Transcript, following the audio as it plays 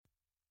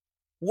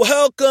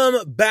Welcome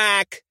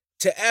back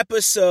to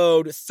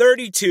episode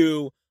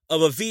 32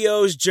 of A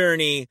VO's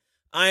Journey.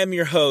 I am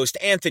your host,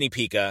 Anthony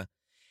Pica,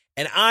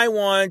 and I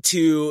want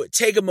to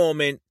take a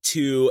moment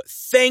to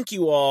thank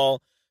you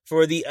all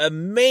for the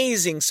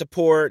amazing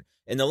support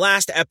in the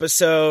last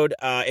episode.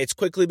 It's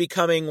quickly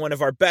becoming one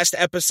of our best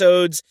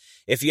episodes.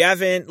 If you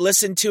haven't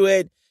listened to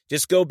it,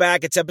 just go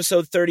back. It's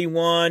episode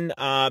 31.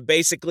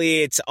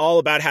 Basically, it's all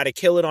about how to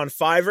kill it on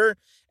Fiverr,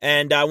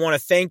 and I want to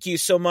thank you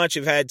so much.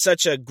 You've had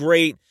such a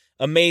great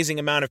amazing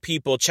amount of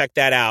people check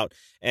that out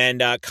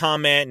and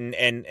comment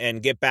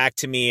and get back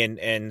to me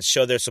and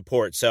show their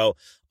support. So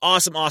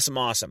awesome.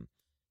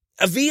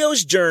 A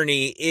VO's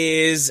Journey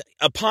is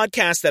a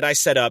podcast that I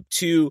set up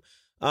to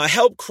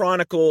help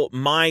chronicle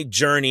my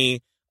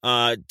journey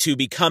to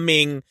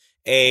becoming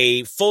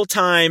a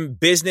full-time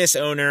business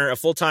owner, a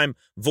full-time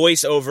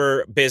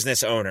voiceover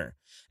business owner.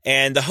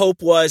 And the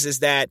hope is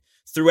that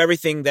through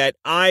everything that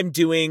I'm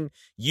doing,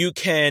 you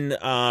can,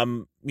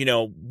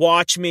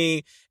 watch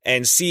me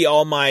and see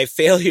all my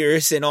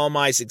failures and all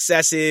my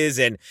successes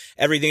and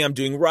everything I'm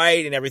doing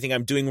right and everything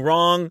I'm doing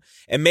wrong,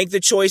 and make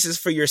the choices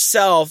for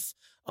yourself,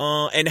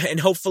 and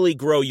hopefully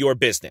grow your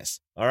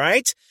business. All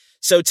right.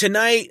 So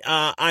tonight,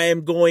 I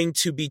am going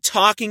to be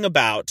talking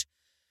about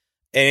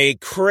a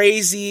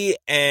crazy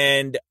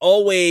and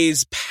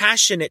always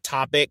passionate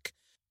topic.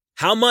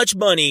 How much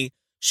money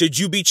should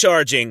you be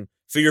charging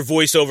for your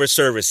voiceover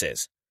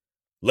services?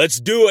 Let's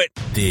do it.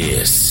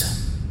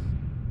 This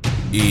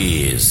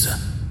is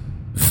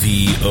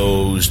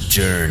VO's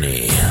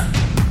Journey.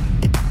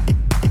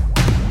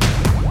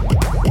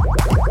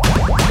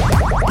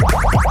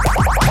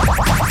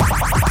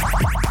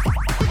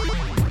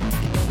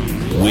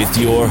 With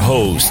your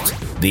host,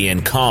 the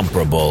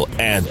incomparable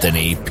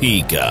Anthony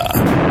Pica.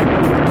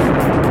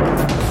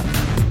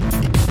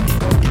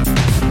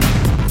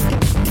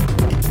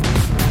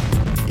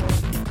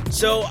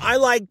 So I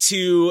like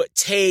to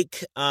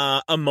take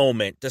a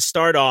moment to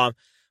start off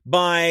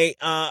by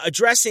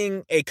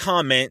addressing a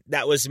comment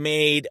that was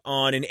made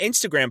on an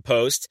Instagram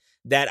post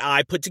that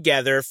I put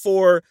together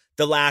for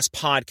the last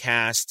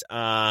podcast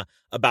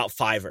about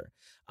Fiverr.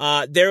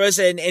 There was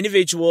an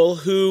individual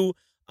who,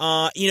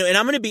 and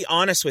I'm going to be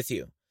honest with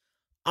you.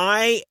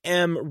 I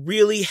am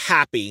really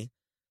happy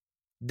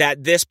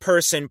that this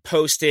person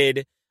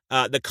posted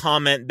the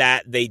comment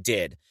that they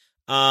did.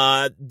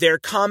 Their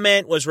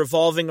comment was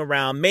revolving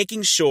around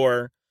making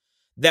sure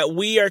that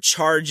we are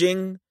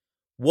charging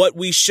what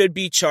we should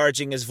be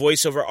charging as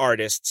voiceover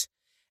artists.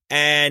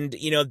 And,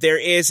 there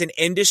is an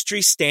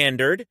industry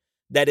standard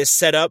that is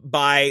set up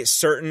by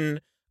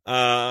certain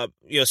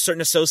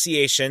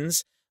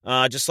associations,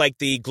 just like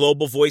the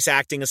Global Voice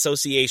Acting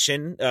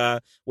Association,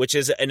 which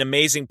is an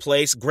amazing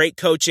place, great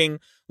coaching, a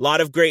lot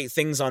of great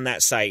things on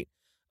that site.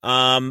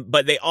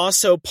 But they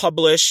also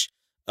publish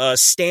a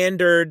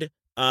standard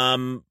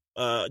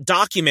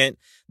document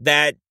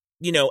that,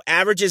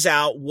 averages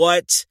out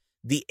what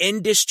the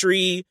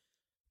industry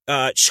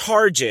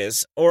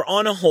charges, or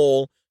on a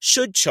whole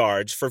should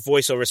charge for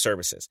voiceover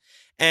services.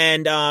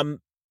 And, and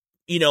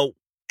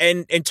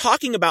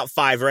talking about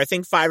Fiverr, I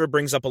think Fiverr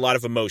brings up a lot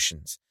of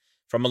emotions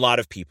from a lot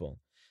of people,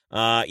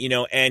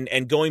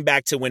 and going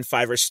back to when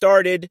Fiverr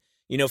started,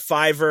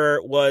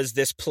 Fiverr was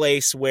this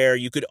place where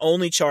you could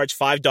only charge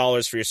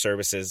 $5 for your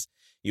services.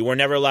 You were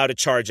never allowed to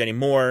charge any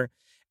more.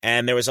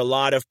 And there was a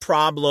lot of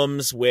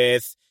problems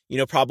with,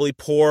 probably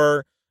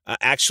poor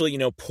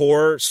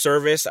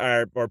service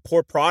or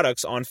poor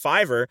products on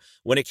Fiverr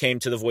when it came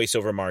to the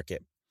voiceover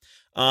market.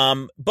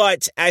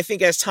 But I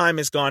think as time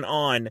has gone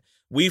on,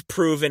 I've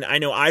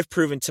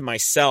proven to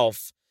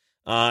myself,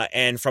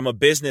 and from a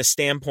business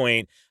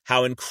standpoint,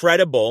 how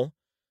incredible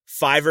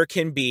Fiverr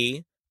can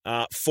be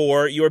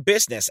for your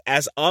business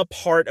as a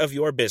part of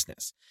your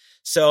business.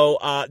 So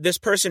this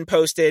person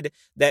posted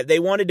that they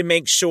wanted to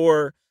make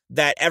sure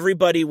that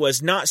everybody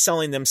was not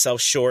selling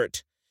themselves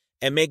short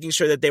and making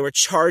sure that they were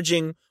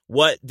charging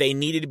what they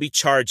needed to be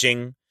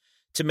charging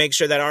to make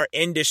sure that our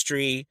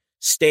industry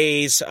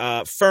stays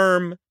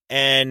firm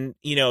and,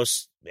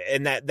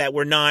 and that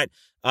we're not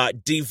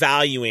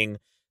devaluing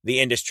the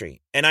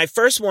industry. And I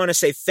first want to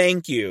say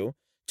thank you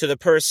to the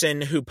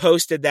person who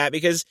posted that,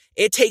 because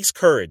it takes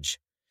courage.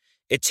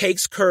 It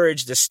takes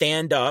courage to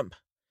stand up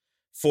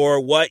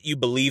for what you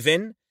believe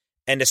in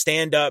and to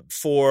stand up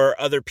for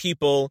other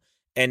people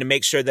and to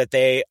make sure that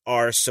they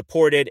are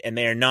supported and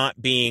they are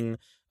not being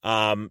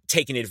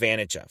taken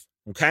advantage of.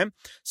 Okay?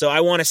 So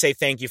I want to say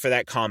thank you for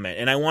that comment.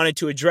 And I wanted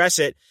to address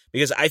it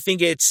because I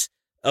think it's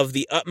of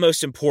the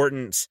utmost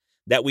importance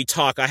that we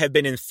talk. I have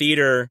been in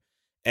theater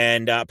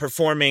and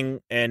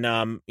performing and,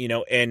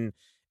 and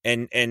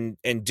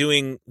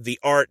doing the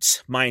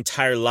arts my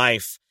entire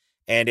life.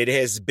 And it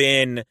has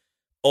been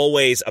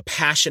always a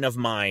passion of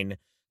mine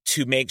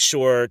to make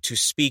sure to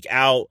speak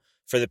out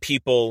for the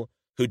people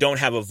who don't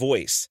have a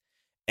voice.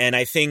 And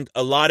I think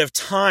a lot of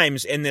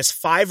times in this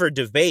Fiverr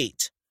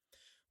debate,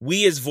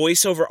 we as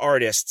voiceover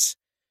artists,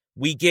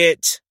 we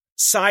get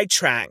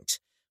sidetracked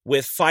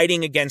with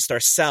fighting against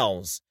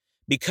ourselves,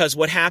 because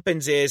what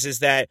happens is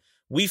that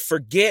we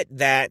forget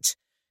that,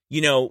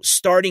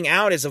 starting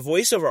out as a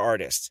voiceover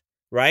artist,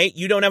 right?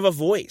 You don't have a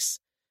voice.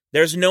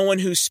 There's no one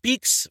who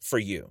speaks for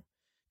you.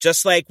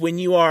 Just like when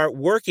you are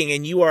working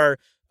and you are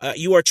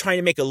trying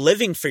to make a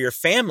living for your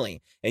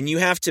family and you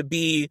have to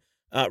be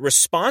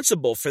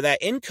responsible for that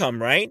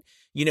income, right?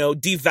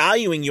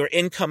 Devaluing your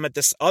income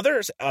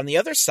on the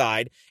other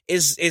side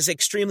is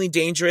extremely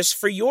dangerous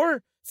for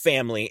your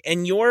family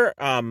and your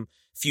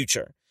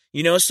future.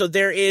 So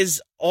there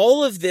is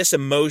all of this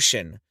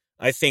emotion,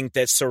 I think,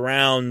 that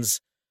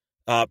surrounds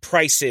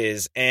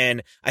prices.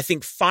 And I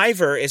think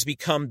Fiverr has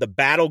become the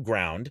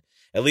battleground,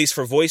 at least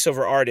for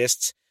voiceover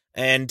artists.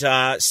 And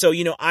so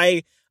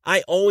I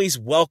always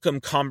welcome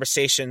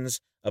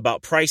conversations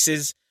about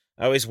prices.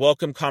 I always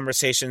welcome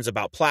conversations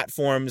about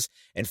platforms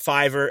and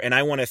Fiverr. And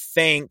I want to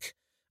thank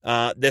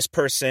this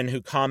person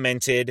who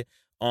commented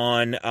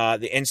on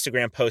the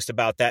Instagram post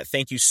about that.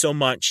 Thank you so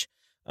much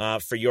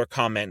for your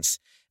comments.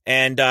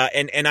 And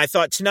I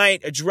thought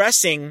tonight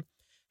addressing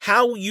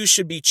how you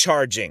should be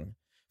charging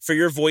for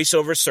your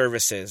voiceover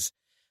services,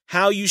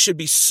 how you should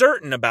be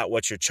certain about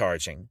what you're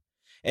charging,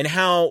 and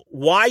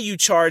why you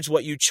charge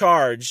what you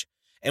charge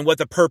and what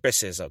the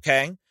purpose is,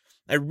 okay?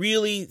 I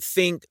really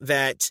think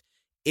that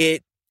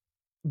it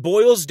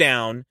boils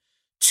down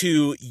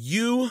to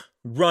you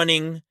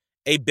running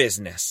a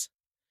business,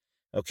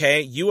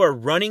 okay? You are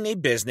running a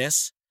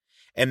business,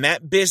 and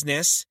that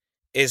business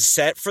is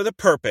set for the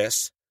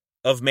purpose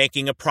of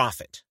making a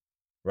profit,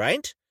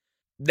 right?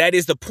 That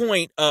is the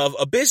point of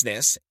a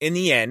business in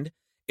the end,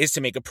 is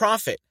to make a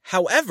profit.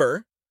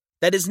 However,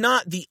 that is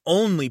not the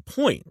only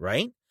point,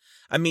 right?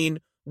 I mean,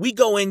 we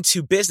go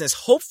into business,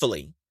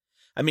 hopefully,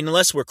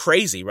 unless we're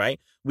crazy, right?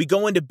 We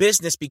go into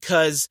business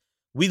because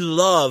we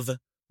love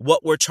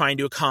what we're trying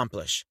to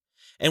accomplish.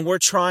 And we're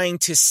trying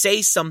to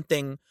say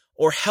something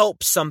or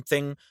help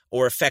something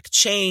or affect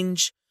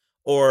change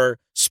or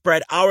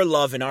spread our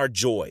love and our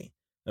joy,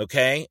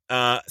 okay,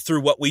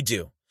 through what we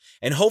do.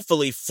 And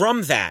hopefully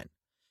from that,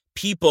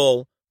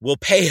 people will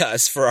pay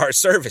us for our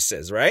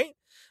services, right?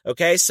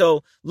 Okay,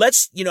 so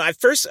let's, I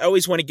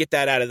always want to get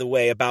that out of the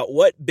way about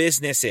what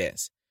business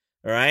is,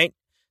 all right?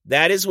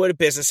 That is what a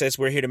business is.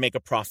 We're here to make a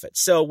profit.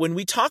 So when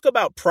we talk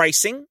about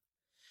pricing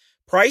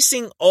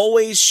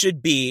always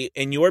should be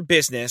in your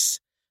business,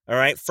 all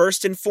right,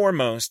 first and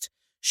foremost,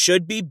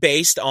 should be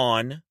based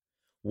on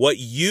what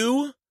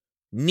you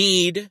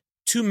need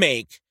to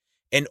make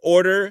in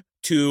order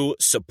to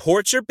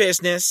support your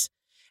business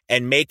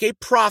and make a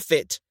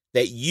profit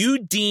that you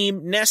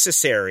deem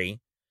necessary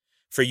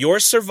for your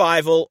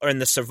survival or in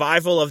the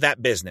survival of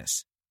that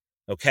business.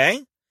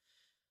 Okay?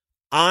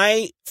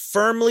 I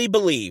firmly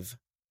believe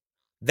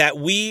that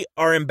we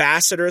are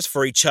ambassadors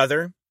for each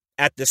other.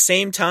 At the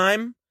same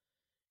time,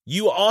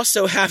 you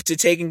also have to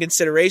take in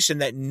consideration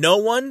that no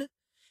one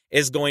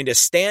is going to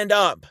stand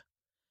up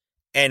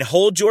and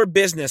hold your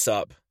business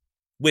up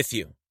with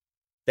you.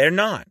 They're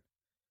not,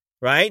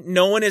 right?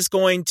 No one is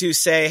going to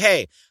say,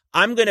 hey,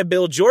 I'm going to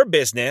build your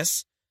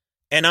business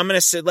and I'm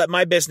going to let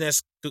my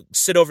business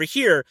sit over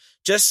here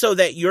just so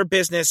that your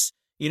business,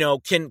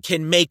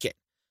 can make it.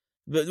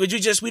 But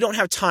we don't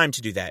have time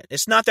to do that.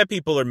 It's not that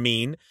people are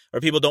mean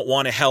or people don't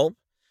want to help.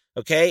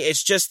 Okay.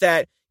 It's just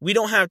that we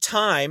don't have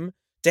time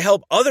to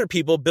help other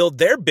people build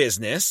their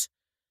business.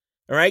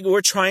 All right.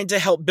 We're trying to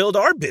help build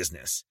our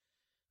business.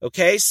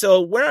 Okay.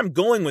 So where I'm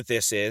going with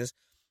this is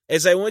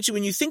I want you,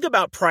 when you think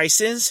about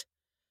prices,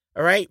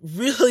 all right,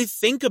 really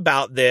think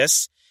about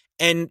this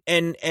and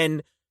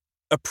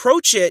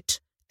approach it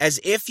as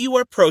if you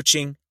were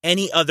approaching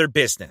any other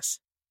business.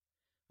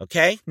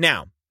 Okay?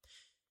 Now,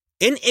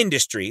 in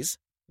industries,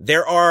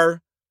 there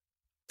are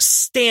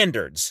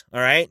standards,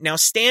 all right? Now,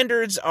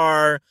 standards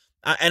are,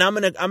 and I'm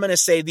going to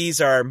say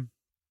these are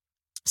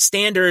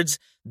standards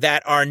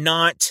that are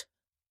not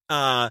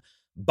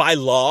by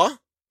law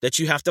that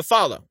you have to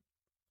follow,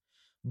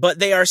 but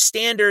they are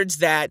standards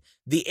that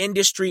the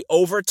industry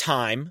over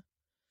time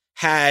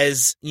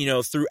has,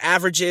 through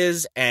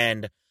averages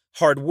and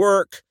hard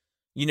work,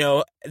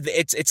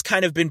 it's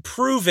kind of been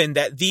proven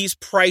that these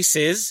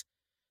prices,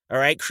 all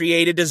right,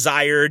 create a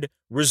desired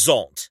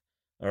result.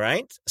 All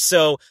right.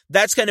 So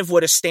that's kind of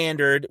what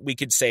we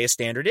could say a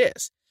standard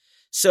is.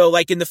 So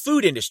like in the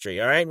food industry,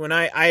 all right, when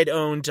I had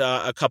owned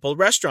a couple of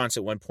restaurants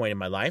at one point in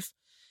my life,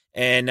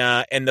 and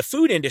the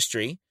food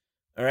industry,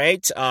 all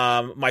right,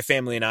 my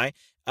family and I,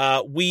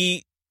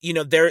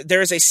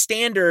 there is a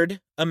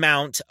standard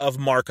amount of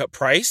markup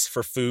price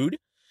for food.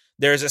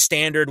 There's a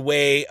standard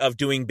way of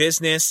doing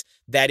business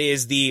that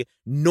is the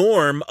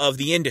norm of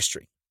the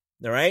industry,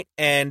 all right?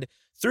 And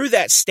through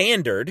that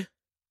standard,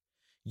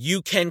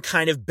 you can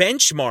kind of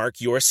benchmark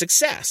your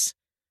success,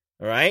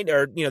 all right?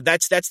 Or,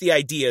 that's the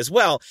idea as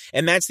well.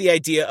 And that's the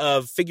idea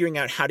of figuring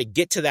out how to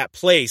get to that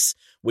place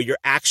where you're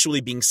actually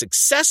being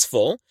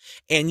successful.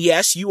 And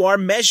yes, you are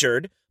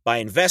measured by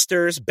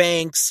investors,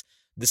 banks,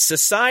 the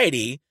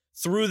society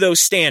through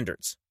those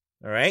standards,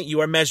 all right?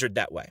 You are measured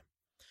that way.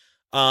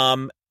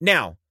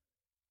 Now,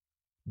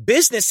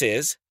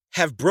 businesses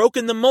have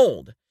broken the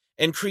mold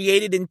and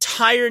created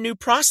entire new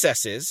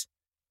processes,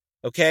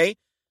 okay,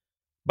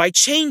 by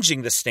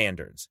changing the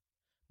standards.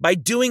 by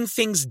doing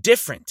things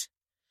different.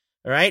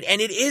 All right.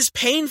 And it is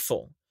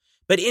painful,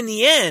 but in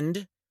the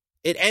end,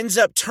 it ends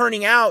up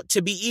turning out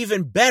to be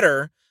even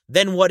better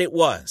than what it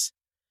was.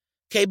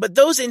 Okay. But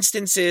those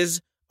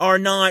instances are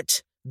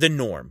not the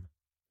norm,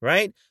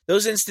 right?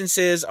 Those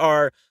instances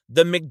are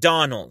the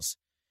McDonald's,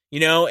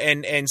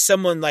 and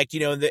someone like,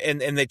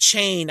 and the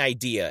chain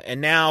idea.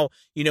 And now,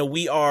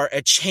 we are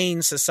a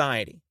chain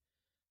society,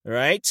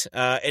 right?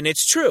 And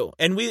it's true.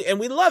 And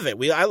we love it.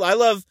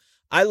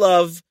 I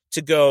love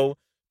to go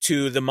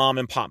to the mom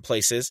and pop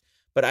places,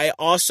 but I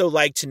also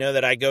like to know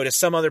that I go to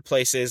some other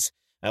places.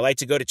 I like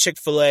to go to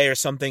Chick-fil-A or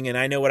something, and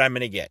I know what I'm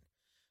going to get.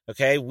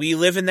 Okay. We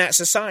live in that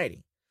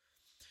society.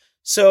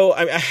 So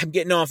I'm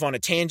getting off on a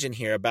tangent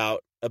here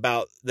about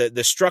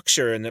the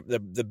structure and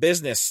the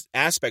business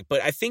aspect,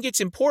 but I think it's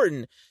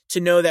important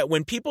to know that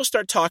when people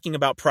start talking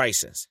about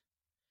prices,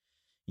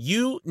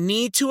 you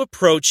need to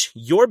approach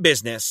your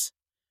business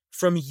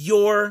from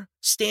your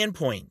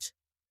standpoint,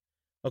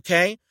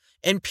 okay?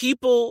 And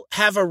people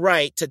have a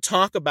right to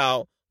talk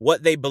about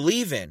what they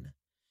believe in.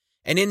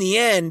 And in the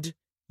end,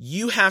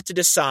 you have to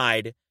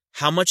decide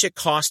how much it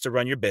costs to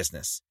run your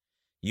business.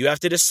 You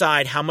have to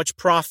decide how much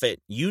profit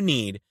you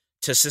need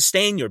to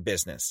sustain your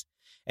business.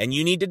 And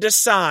you need to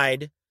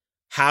decide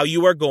how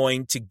you are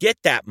going to get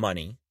that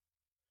money,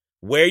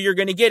 where you're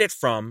going to get it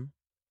from,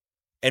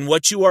 and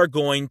what you are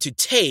going to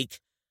take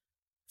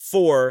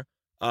for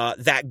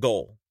that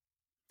goal.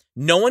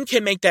 No one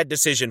can make that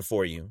decision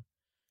for you.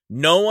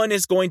 No one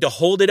is going to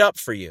hold it up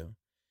for you.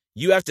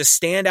 You have to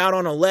stand out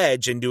on a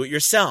ledge and do it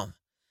yourself.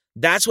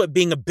 That's what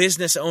being a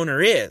business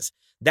owner is.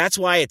 That's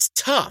why it's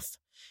tough.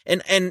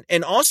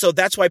 And also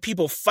that's why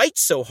people fight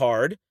so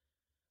hard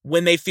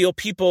when they feel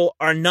people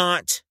are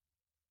not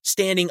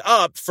standing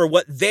up for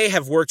what they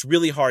have worked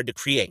really hard to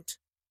create.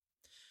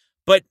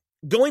 But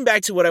going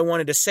back to what I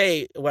wanted to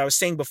say, what I was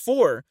saying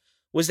before,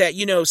 was that,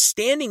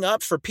 standing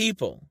up for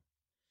people,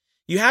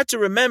 you have to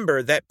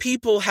remember that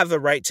people have the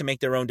right to make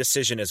their own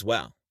decision as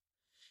well.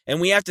 And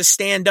we have to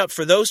stand up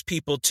for those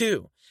people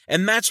too.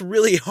 And that's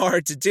really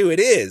hard to do. It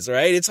is,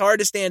 right? It's hard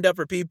to stand up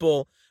for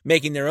people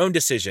making their own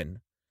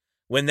decision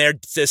when their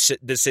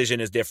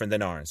decision is different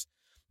than ours.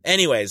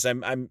 Anyways,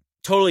 I'm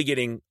totally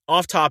getting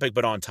off topic,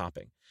 but on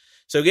topic.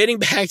 So getting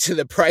back to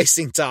the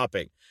pricing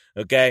topic,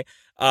 okay,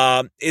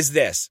 is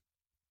this.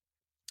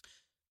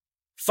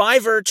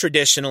 Fiverr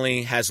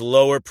traditionally has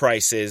lower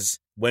prices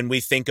when we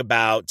think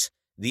about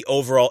the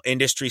overall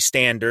industry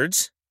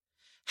standards.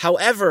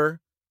 However,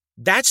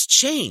 that's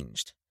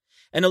changed.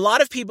 And a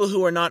lot of people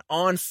who are not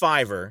on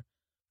Fiverr,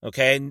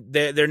 okay,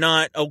 they're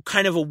not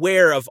kind of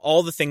aware of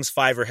all the things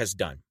Fiverr has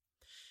done.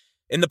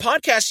 In the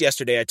podcast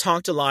yesterday, I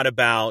talked a lot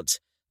about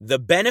the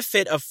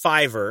benefit of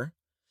Fiverr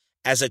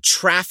as a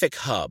traffic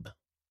hub.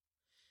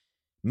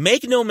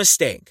 Make no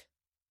mistake,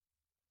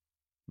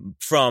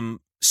 from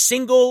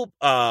single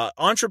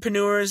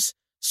entrepreneurs,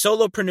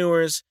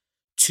 solopreneurs,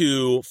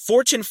 to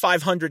Fortune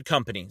 500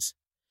 companies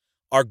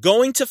are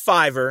going to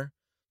Fiverr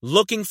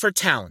looking for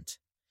talent.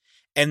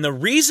 And the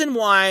reason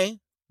why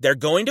they're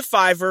going to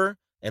Fiverr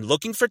and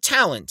looking for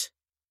talent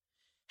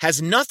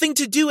has nothing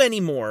to do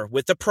anymore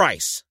with the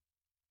price.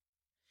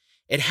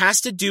 It has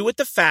to do with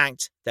the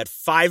fact that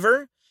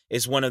Fiverr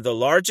is one of the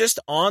largest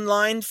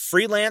online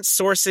freelance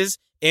sources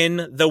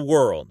in the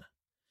world.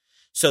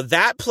 So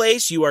that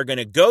place you are going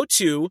to go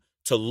to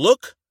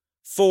look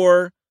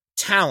for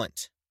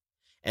talent.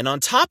 And on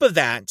top of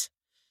that,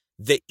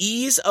 the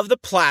ease of the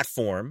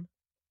platform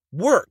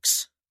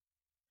works.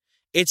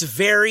 It's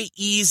very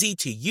easy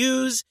to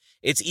use.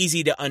 It's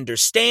easy to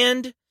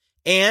understand.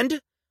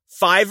 And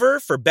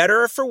Fiverr, for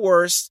better or for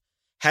worse,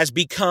 has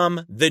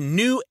become the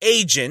new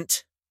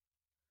agent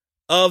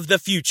of the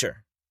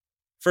future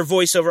for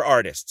voiceover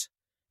artists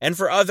and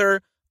for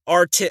other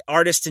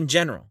artists in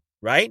general,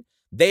 right?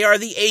 They are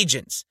the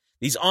agents.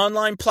 These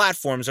online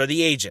platforms are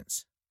the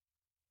agents.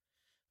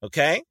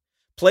 Okay?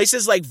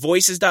 Places like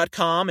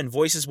voices.com and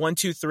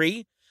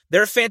Voices123,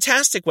 they're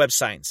fantastic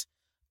websites.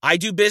 I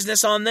do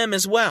business on them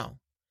as well.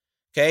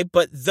 Okay?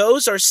 But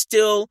those are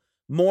still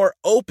more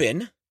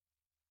open.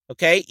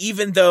 Okay?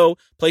 Even though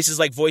places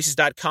like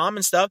voices.com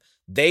and stuff,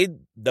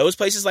 those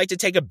places like to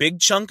take a big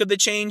chunk of the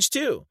change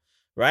too.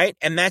 Right?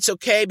 And that's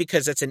okay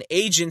because it's an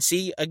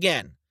agency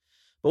again.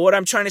 But what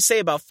I'm trying to say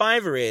about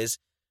Fiverr is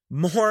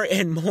more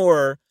and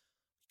more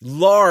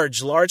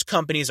large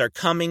companies are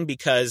coming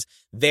because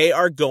they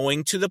are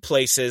going to the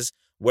places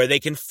where they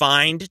can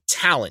find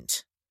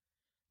talent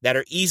that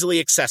are easily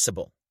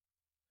accessible.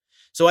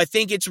 So I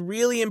think it's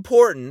really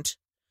important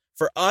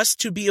for us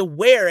to be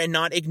aware and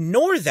not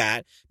ignore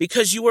that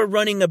because you are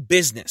running a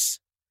business.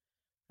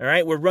 All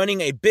right? We're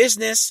running a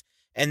business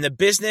and the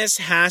business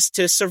has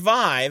to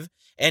survive.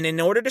 And in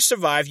order to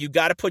survive, you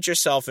got to put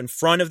yourself in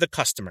front of the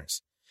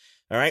customers.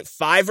 All right?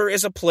 Fiverr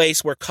is a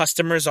place where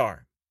customers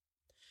are.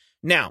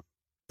 Now,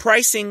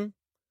 pricing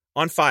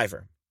on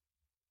Fiverr.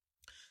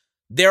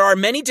 There are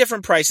many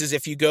different prices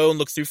if you go and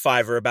look through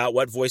Fiverr about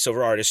what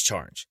voiceover artists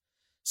charge.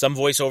 Some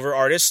voiceover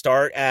artists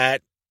start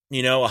at,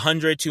 $100,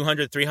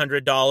 $200,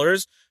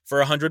 $300 for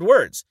 100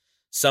 words.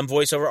 Some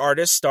voiceover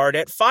artists start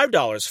at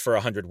 $5 for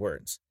 100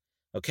 words.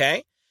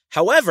 Okay?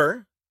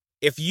 However,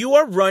 if you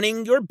are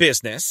running your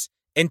business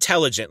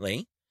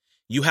intelligently,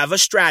 you have a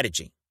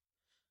strategy.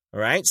 All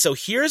right? So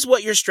here's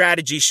what your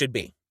strategy should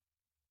be,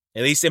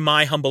 at least in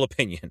my humble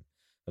opinion.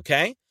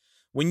 Okay?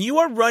 When you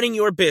are running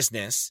your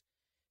business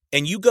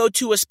and you go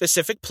to a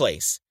specific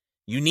place,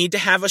 you need to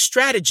have a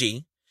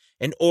strategy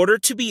in order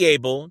to be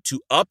able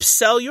to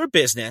upsell your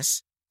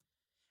business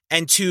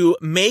and to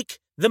make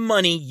the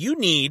money you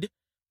need,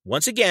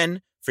 once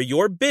again, for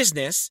your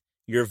business,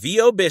 your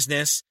VO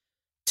business,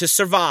 to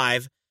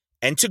survive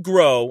and to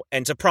grow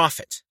and to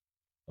profit.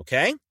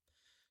 Okay?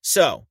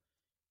 So,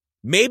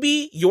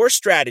 maybe your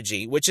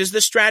strategy, which is the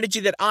strategy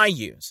that I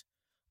use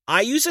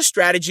a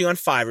strategy on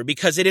Fiverr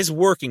because it is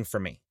working for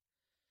me,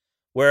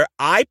 where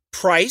I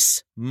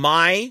price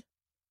my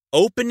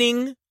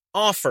opening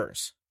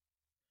offers,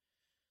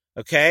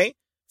 okay,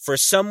 for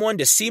someone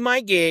to see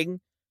my gig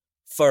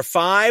for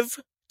 $5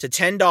 to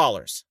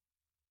 $10.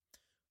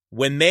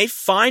 When they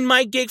find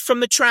my gig from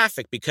the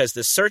traffic, because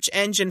the search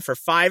engine for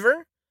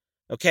Fiverr,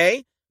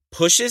 okay,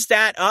 pushes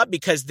that up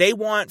because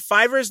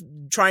Fiverr's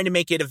trying to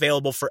make it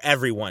available for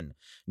everyone,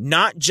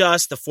 not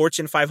just the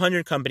Fortune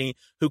 500 company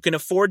who can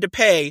afford to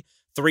pay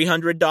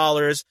 $300,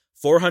 $400,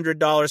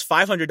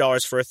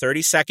 $500 for a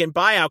 30-second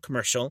buyout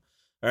commercial.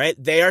 All right.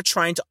 They are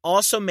trying to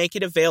also make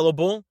it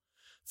available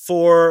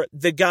for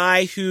the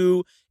guy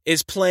who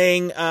is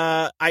playing.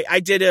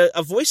 I did a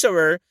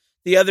voiceover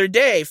the other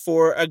day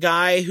for a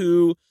guy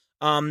who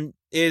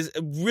is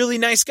a really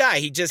nice guy.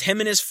 Him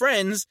and his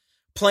friends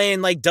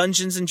playing like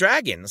Dungeons and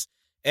Dragons.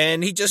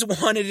 And he just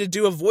wanted to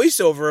do a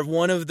voiceover of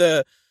one of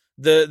the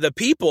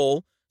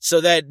people so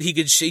that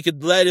he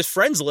could let his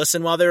friends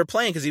listen while they were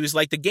playing, because he was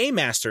like the game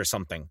master or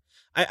something.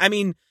 I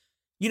mean,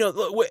 you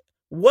know,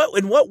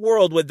 in what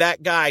world would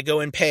that guy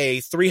go and pay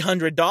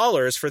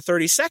 $300 for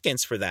 30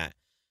 seconds for that?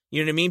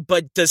 You know what I mean?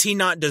 But does he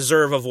not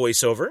deserve a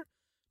voiceover?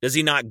 Does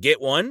he not get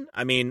one?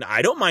 I mean,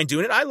 I don't mind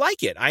doing it. I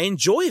like it. I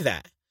enjoy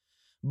that.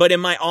 But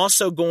am I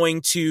also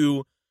going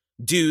to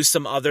do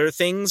some other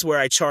things where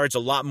I charge a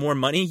lot more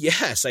money?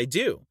 Yes, I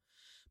do.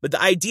 But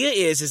the idea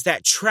is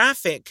that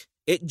traffic,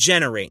 it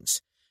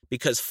generates,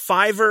 because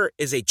Fiverr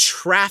is a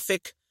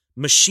traffic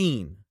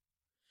machine.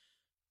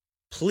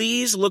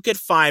 Please look at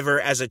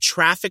Fiverr as a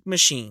traffic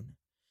machine.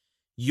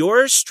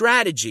 Your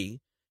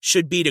strategy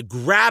should be to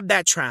grab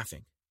that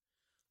traffic.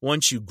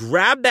 Once you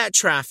grab that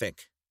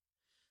traffic,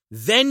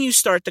 then you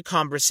start the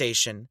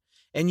conversation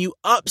and you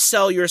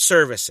upsell your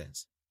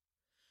services.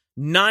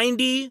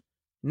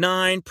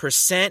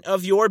 99%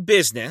 of your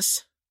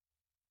business,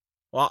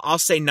 well, I'll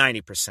say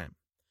 90%.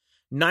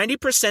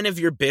 90% of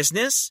your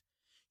business,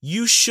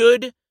 you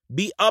should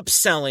be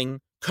upselling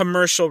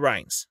commercial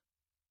rights.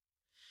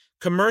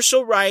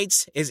 Commercial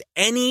rights is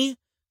any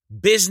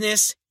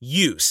business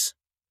use.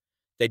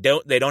 They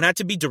don't have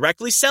to be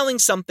directly selling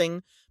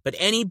something, but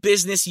any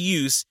business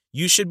use,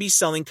 you should be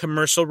selling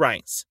commercial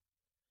rights.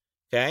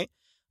 Okay?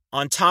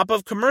 On top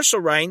of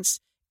commercial rights,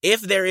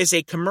 if there is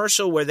a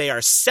commercial where they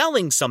are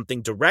selling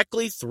something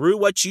directly through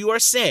what you are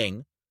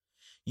saying,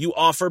 you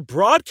offer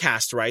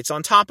broadcast rights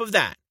on top of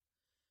that.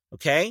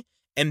 Okay?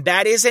 And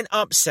that is an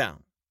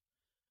upsell.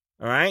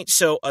 All right?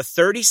 So a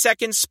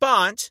 30-second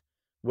spot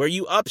where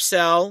you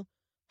upsell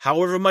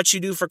however much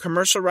you do for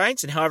commercial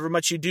rights and however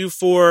much you do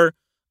for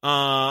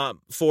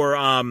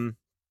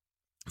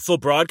full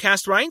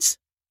broadcast rights.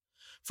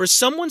 For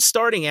someone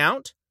starting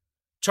out,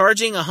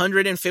 charging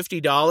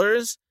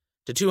 $150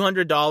 to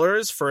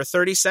 $200 for a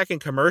 30-second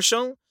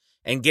commercial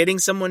and getting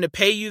someone to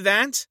pay you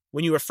that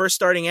when you were first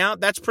starting out,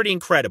 that's pretty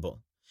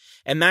incredible.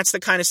 And that's the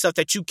kind of stuff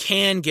that you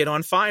can get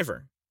on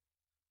Fiverr.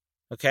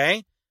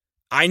 Okay?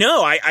 I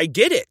know, I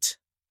get it.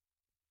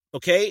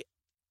 Okay?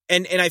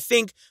 And I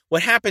think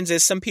what happens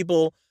is some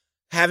people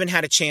haven't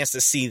had a chance to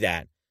see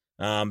that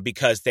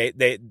because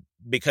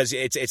because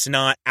it's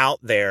not out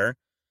there.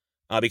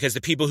 Because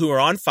the people who are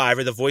on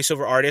Fiverr, the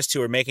voiceover artists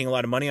who are making a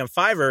lot of money on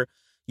Fiverr,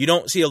 you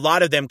don't see a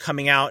lot of them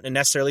coming out and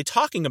necessarily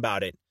talking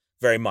about it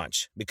very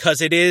much,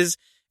 because it is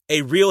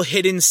a real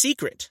hidden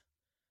secret.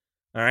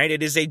 All right.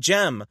 It is a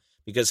gem,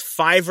 because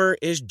Fiverr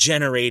is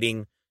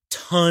generating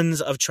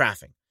tons of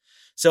traffic.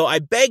 So I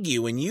beg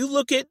you, when you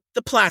look at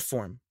the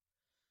platform,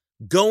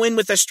 go in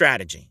with a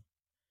strategy.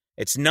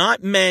 It's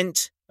not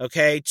meant,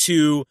 okay,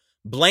 to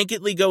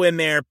blanketly go in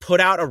there,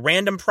 put out a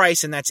random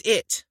price, and that's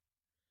it.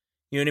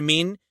 You know what I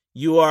mean?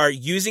 You are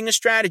using a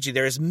strategy.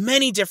 There's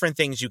many different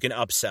things you can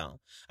upsell.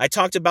 I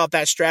talked about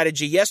that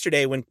strategy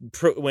yesterday when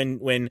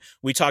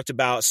we talked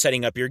about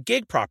setting up your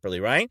gig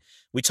properly, right?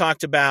 We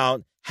talked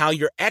about how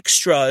your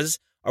extras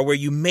are where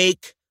you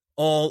make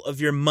all of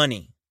your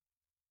money.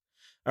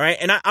 All right.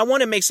 And I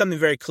want to make something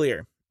very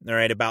clear, all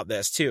right, about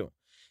this too,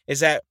 is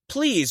that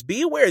please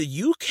be aware that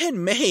you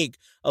can make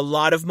a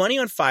lot of money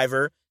on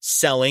Fiverr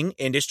selling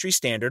industry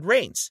standard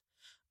rates.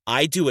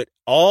 I do it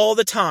all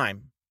the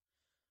time.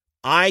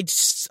 I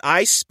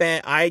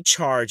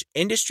charge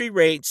industry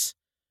rates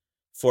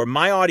for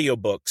my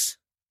audiobooks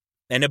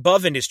and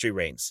above industry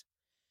rates.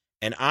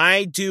 And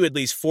I do at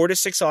least 4 to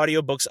 6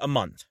 audiobooks a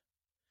month.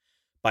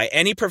 By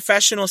any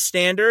professional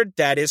standard,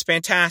 that is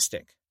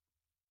fantastic.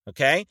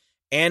 Okay?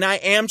 And I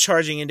am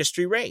charging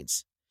industry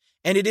rates.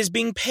 And it is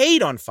being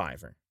paid on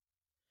Fiverr.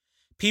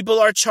 People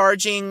are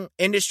charging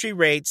industry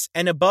rates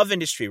and above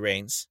industry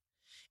rates.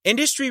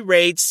 Industry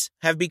rates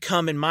have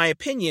become, in my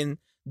opinion,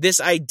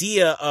 this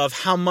idea of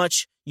how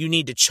much you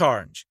need to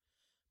charge.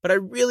 But I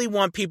really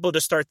want people to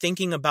start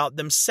thinking about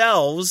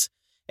themselves.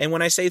 And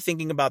when I say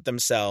thinking about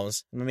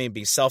themselves, let me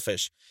be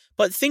selfish,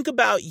 but think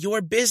about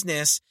your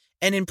business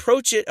and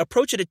approach it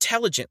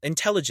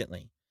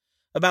intelligently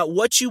about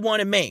what you want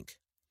to make.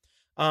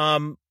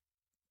 One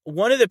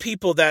of the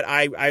people that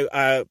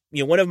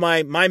one of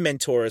my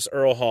mentors,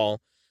 Earl Hall,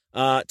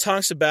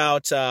 talks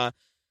about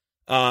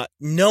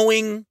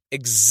knowing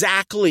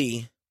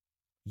exactly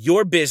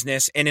your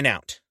business in and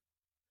out.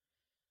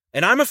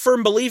 And I'm a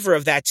firm believer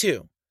of that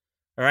too.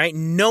 All right.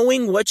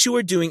 Knowing what you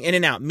are doing in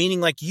and out,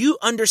 meaning like you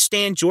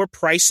understand your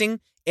pricing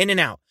in and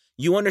out.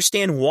 You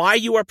understand why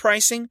you are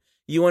pricing.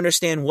 You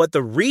understand what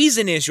the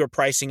reason is you're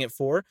pricing it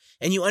for.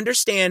 And you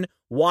understand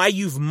why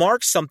you've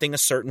marked something a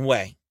certain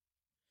way.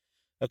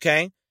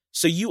 Okay.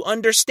 So you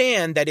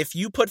understand that if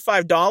you put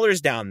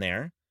 $5 down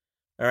there,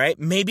 all right,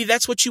 maybe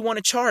that's what you want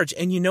to charge.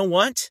 And you know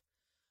what?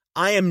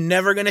 I am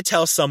never going to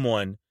tell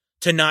someone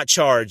to not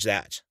charge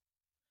that.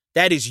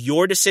 That is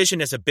your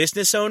decision as a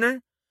business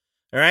owner,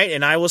 all right?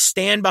 And I will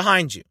stand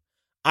behind you.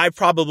 I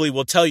probably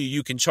will tell you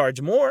you can charge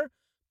more,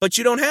 but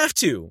you don't have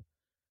to.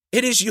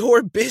 It is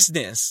your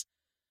business,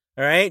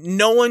 all right?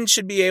 No one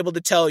should be able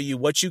to tell you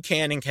what you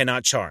can and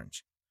cannot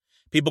charge.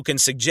 People can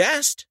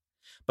suggest,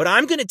 but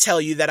I'm going to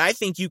tell you that I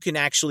think you can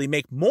actually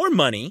make more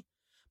money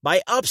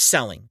by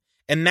upselling.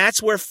 And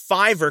that's where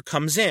Fiverr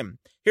comes in.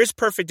 Here's a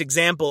perfect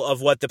example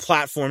of what the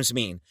platforms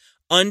mean.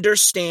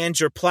 Understand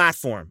your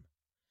platform.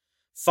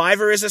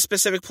 Fiverr is a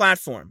specific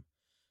platform.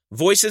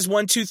 Voices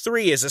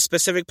 123 is a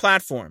specific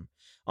platform.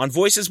 On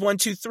Voices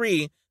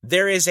 123,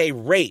 there is a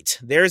rate.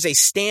 There is a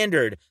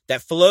standard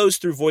that flows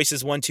through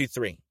Voices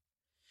 123.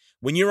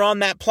 When you're on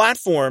that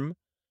platform,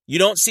 you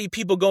don't see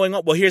people going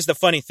up. Well, here's the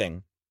funny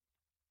thing.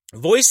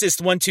 Voices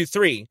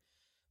 123,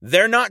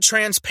 they're not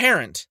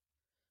transparent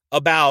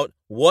about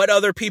what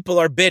other people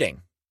are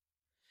bidding.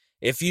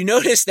 If you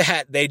notice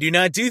that, they do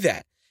not do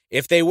that.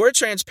 If they were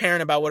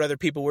transparent about what other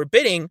people were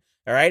bidding,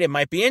 all right, it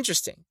might be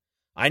interesting.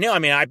 I know,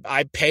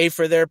 I pay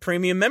for their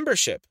premium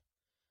membership.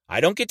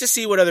 I don't get to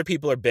see what other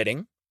people are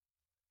bidding.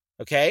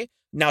 Okay?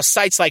 Now,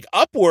 sites like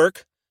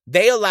Upwork,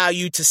 they allow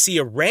you to see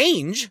a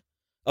range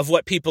of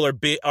what people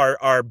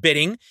are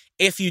bidding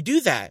if you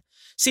do that.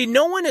 See,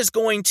 no one is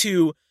going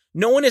to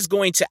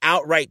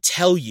outright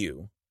tell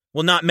you,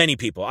 well, not many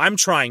people, I'm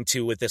trying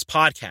to with this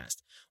podcast,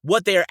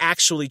 what they are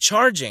actually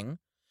charging.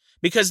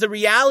 Because the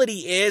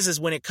reality is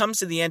when it comes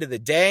to the end of the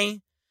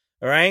day,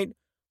 all right,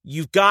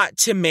 you've got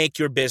to make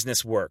your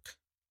business work.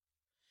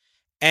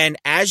 And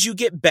as you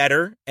get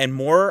better and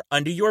more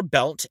under your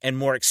belt and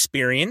more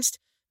experienced,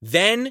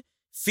 then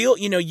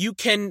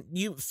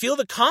you feel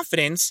the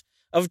confidence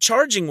of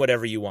charging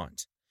whatever you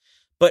want.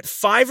 But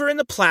Fiverr and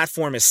the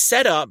platform is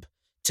set up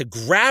to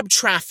grab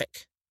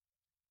traffic.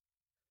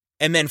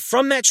 And then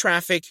from that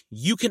traffic,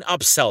 you can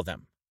upsell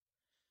them.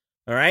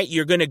 All right,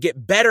 you're going to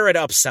get better at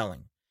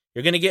upselling.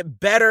 You're going to get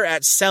better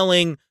at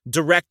selling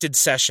directed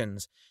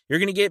sessions. You're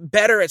going to get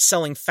better at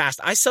selling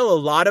fast. I sell a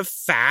lot of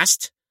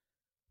fast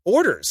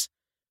orders.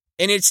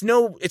 And it's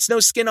no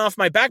skin off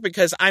my back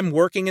because I'm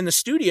working in the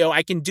studio.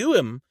 I can do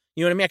them.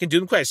 You know what I mean? I can do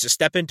them quick. Just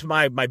step into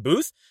my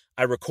booth.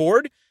 I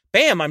record.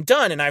 Bam, I'm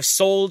done. And I've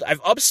upsold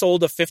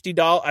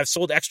 $50. I've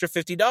sold extra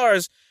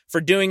 $50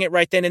 for doing it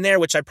right then and there,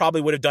 which I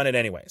probably would have done it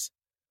anyways.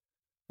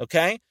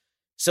 Okay?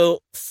 So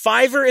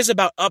Fiverr is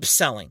about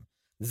upselling.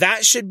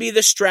 That should be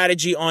the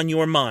strategy on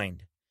your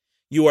mind.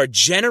 You are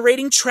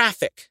generating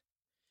traffic.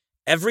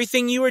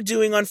 Everything you are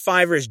doing on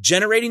Fiverr is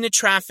generating the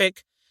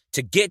traffic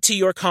to get to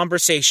your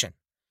conversation.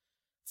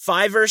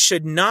 Fiverr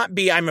should not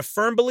be, I'm a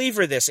firm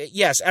believer of this.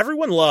 Yes,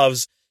 everyone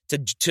loves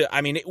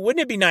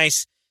wouldn't it be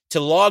nice to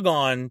log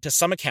on to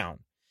some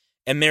account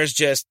and there's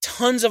just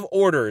tons of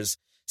orders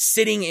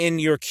sitting in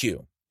your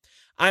queue?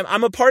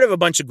 I'm a part of a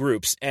bunch of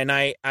groups and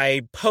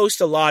I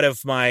post a lot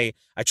of I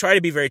try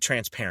to be very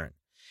transparent.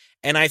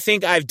 And I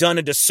think I've done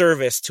a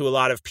disservice to a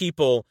lot of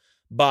people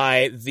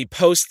by the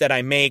posts that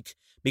I make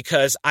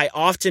because I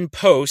often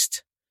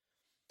post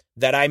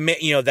that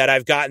that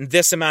I've gotten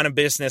this amount of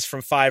business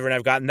from Fiverr and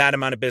I've gotten that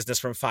amount of business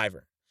from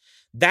Fiverr.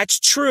 That's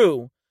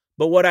true,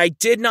 but what I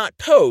did not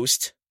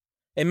post,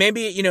 and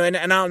maybe, and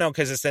I don't know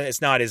because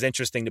it's not as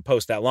interesting to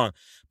post that long,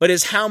 but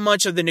is how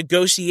much of the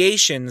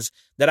negotiations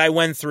that I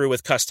went through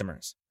with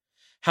customers,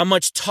 how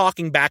much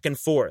talking back and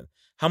forth,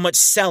 how much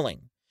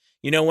selling.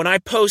 When I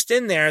post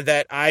in there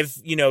that I've,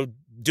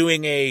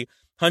 doing a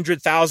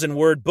 100,000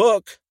 word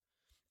book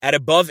at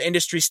above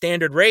industry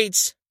standard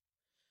rates,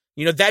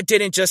 that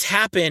didn't just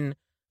happen.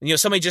 I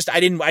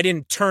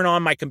didn't turn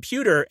on my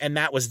computer and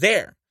that was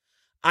there.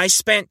 I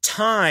spent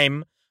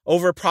time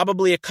over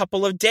probably a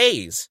couple of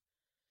days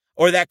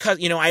or I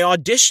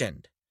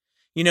auditioned.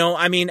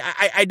 I mean,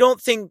 I don't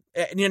think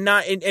you're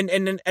not,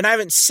 and I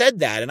haven't said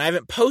that, and I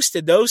haven't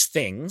posted those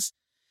things.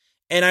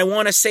 And I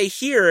want to say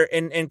here,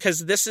 and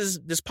because this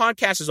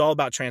podcast is all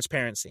about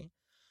transparency,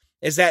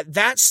 is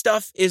that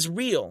stuff is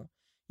real.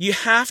 You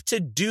have to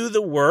do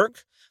the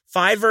work.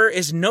 Fiverr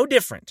is no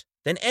different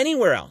than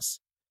anywhere else.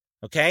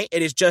 Okay.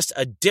 It is just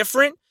a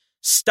different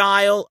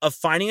style of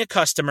finding a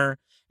customer.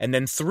 And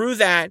then through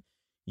that,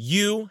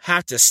 you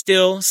have to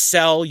still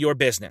sell your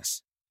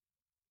business.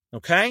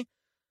 Okay.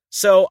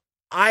 So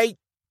I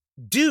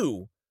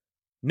do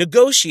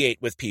negotiate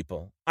with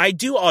people. I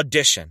do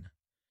audition.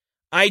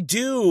 I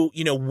do,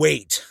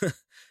 wait.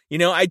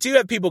 I do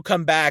have people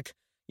come back,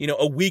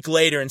 a week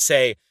later and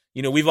say,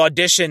 we've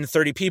auditioned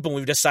 30 people and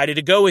we've decided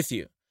to go with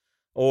you.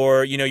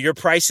 Or, your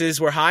prices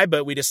were high,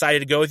 but we decided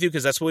to go with you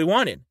because that's what we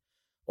wanted.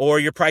 Or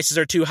your prices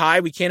are too high.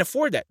 We can't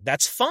afford that.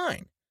 That's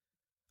fine.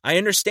 I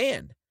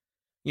understand,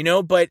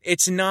 but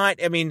it's not,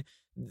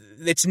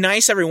 it's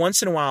nice every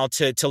once in a while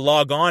to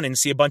log on and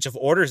see a bunch of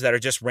orders that are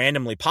just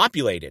randomly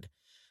populated.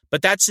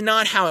 But that's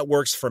not how it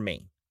works for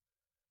me.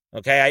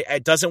 Okay,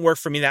 it doesn't work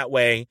for me that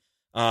way,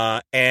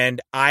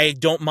 and I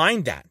don't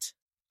mind that.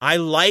 I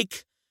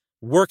like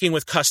working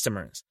with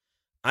customers.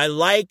 I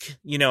like,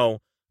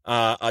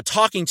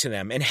 talking to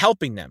them and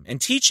helping them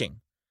and teaching.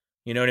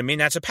 You know what I mean?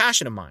 That's a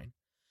passion of mine.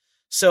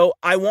 So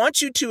I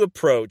want you to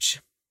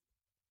approach,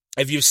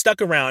 if you've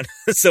stuck around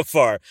so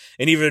far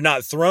and either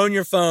not thrown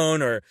your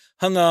phone or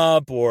hung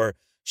up or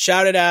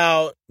shouted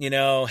out,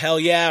 hell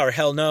yeah or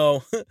hell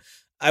no,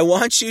 I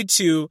want you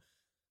to,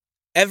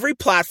 every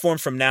platform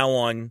from now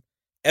on,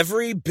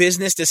 every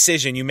business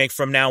decision you make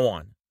from now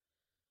on,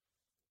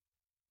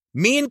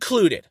 me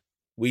included,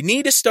 we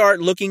need to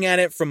start looking at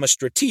it from a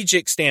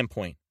strategic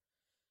standpoint.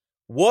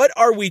 What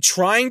are we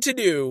trying to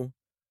do,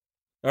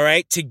 all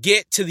right, to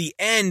get to the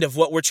end of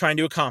what we're trying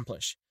to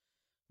accomplish?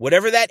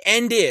 Whatever that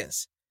end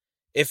is.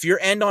 If your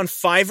end on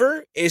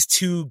Fiverr is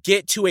to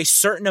get to a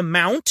certain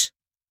amount,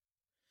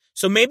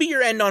 so maybe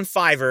your end on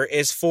Fiverr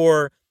is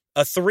for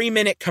a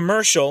 3-minute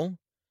commercial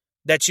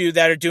that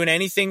are doing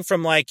anything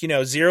from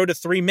 0 to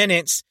 3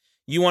 minutes,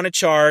 you want to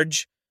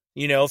charge,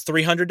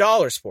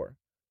 $300 for.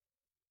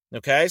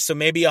 Okay. So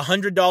maybe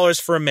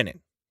 $100 for a minute.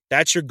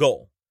 That's your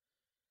goal.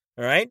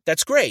 All right.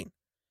 That's great.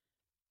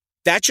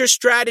 That's your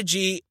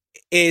strategy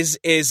is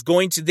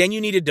going to, then you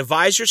need to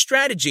devise your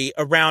strategy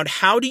around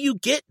how do you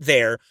get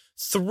there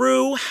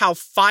through how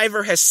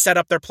Fiverr has set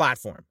up their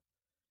platform.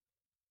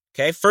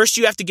 Okay. First,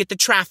 you have to get the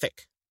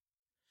traffic.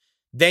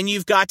 Then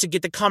you've got to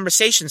get the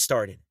conversation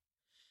started.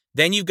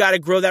 Then you've got to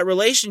grow that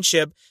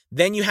relationship.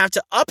 Then you have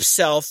to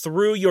upsell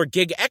through your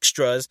gig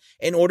extras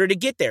in order to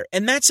get there.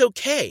 And that's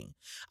okay.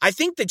 I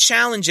think the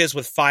challenge is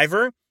with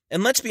Fiverr,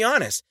 and let's be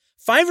honest,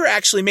 Fiverr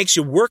actually makes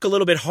you work a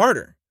little bit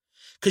harder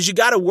because you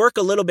got to work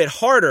a little bit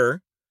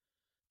harder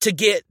to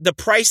get the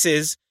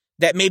prices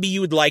that maybe you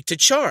would like to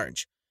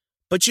charge.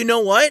 But you know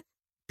what?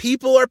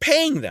 People are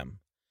paying them,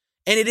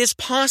 and it is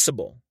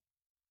possible.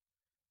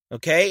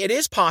 Okay? It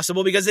is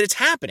possible because it's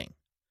happening.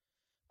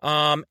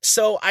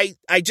 So I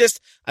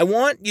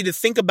want you to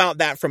think about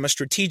that from a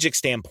strategic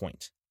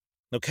standpoint.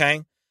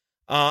 Okay.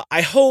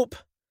 I hope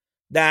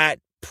that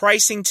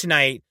pricing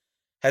tonight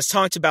has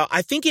talked about,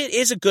 I think it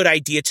is a good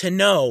idea to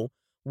know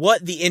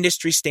what the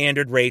industry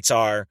standard rates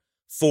are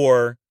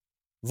for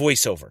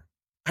voiceover.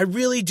 I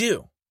really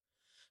do.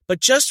 But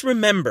just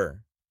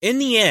remember, in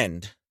the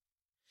end,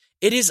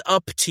 it is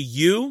up to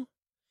you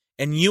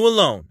and you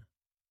alone.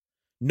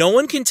 No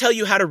one can tell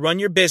you how to run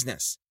your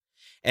business.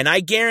 And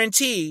I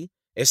guarantee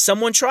if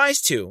someone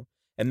tries to,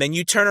 and then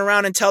you turn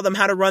around and tell them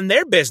how to run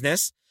their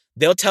business,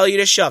 they'll tell you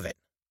to shove it.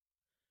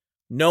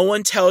 No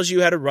one tells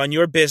you how to run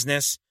your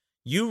business.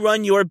 You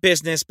run your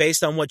business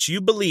based on what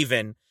you believe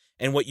in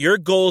and what your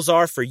goals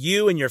are for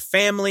you and your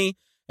family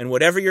and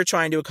whatever you're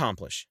trying to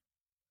accomplish.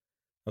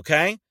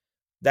 Okay?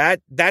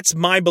 That's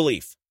my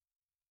belief.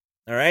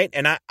 All right?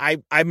 And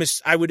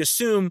I would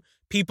assume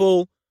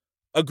people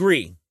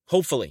agree,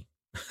 hopefully.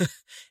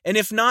 And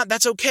if not,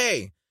 that's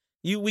okay.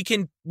 We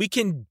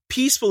can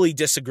peacefully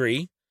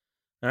disagree.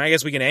 And I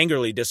guess we can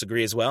angrily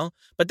disagree as well,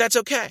 but that's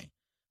okay.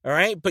 All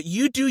right. But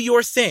you do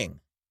your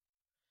thing.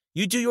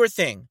 You do your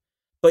thing,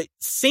 but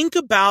think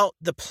about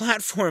the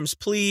platforms,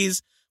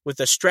 please, with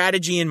a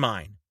strategy in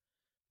mind.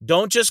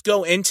 Don't just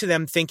go into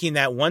them thinking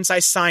that once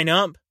I sign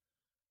up,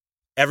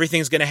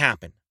 everything's going to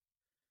happen.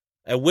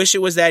 I wish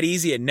it was that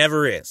easy. It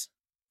never is.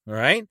 All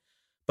right.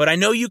 But I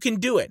know you can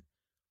do it.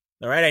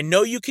 All right. I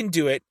know you can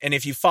do it. And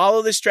if you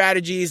follow the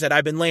strategies that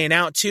I've been laying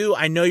out too,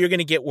 I know you're going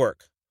to get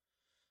work.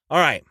 All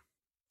right.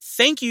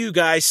 Thank you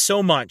guys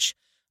so much.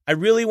 I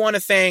really want to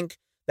thank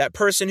that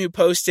person who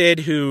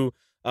posted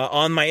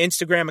on my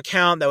Instagram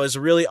account. That was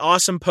a really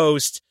awesome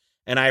post.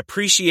 And I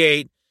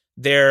appreciate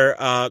their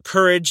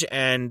courage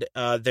and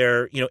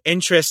their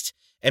interest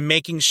in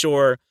making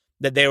sure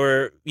that they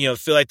were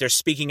feel like they're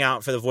speaking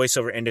out for the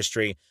voiceover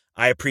industry.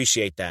 I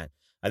appreciate that.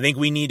 I think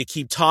we need to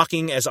keep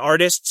talking as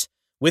artists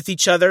with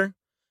each other,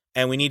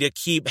 and we need to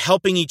keep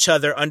helping each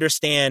other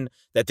understand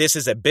that this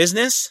is a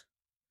business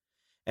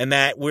and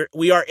that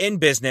we are in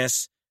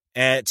business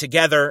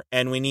together,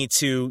 and we need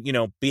to,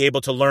 be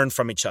able to learn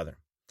from each other.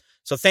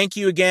 So thank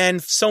you again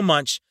so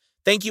much.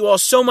 Thank you all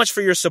so much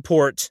for your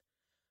support.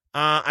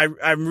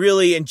 I'm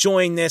really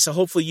enjoying this. So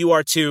hopefully you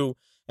are too,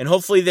 and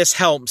hopefully this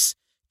helps.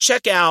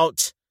 Check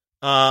out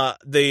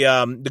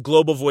the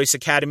Global Voice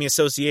Academy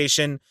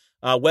Association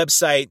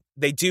website.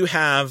 They do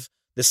have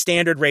the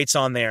standard rates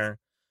on there.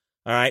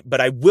 All right, but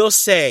I will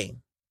say,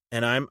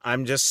 and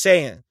I'm just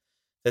saying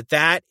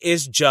that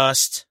is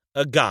just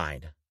a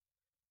guide.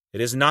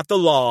 It is not the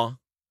law.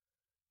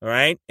 All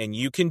right, and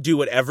you can do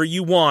whatever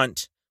you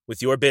want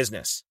with your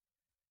business.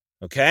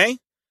 Okay?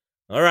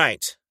 All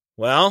right.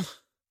 Well,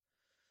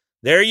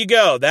 there you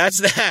go. That's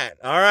that.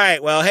 All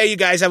right. Well, hey, you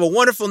guys have a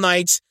wonderful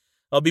night.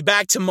 I'll be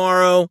back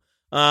tomorrow.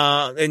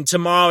 And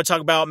tomorrow I'll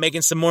talk about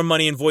making some more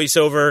money in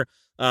voiceover,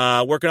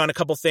 working on a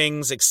couple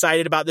things.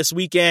 Excited about this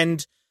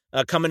weekend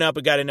coming up.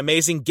 We got an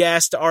amazing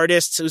guest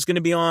artist who's going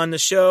to be on the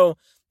show,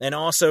 and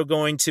also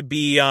going to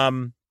be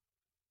rolling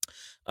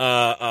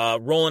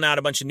out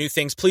a bunch of new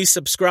things. Please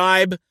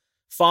subscribe,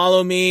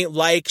 follow me,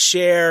 like,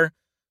 share,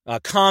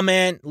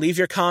 comment, leave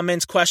your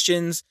comments,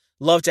 questions.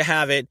 Love to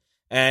have it.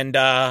 And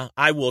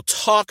I will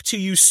talk to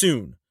you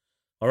soon.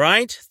 All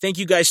right? Thank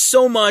you guys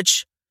so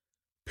much.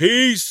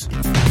 Peace.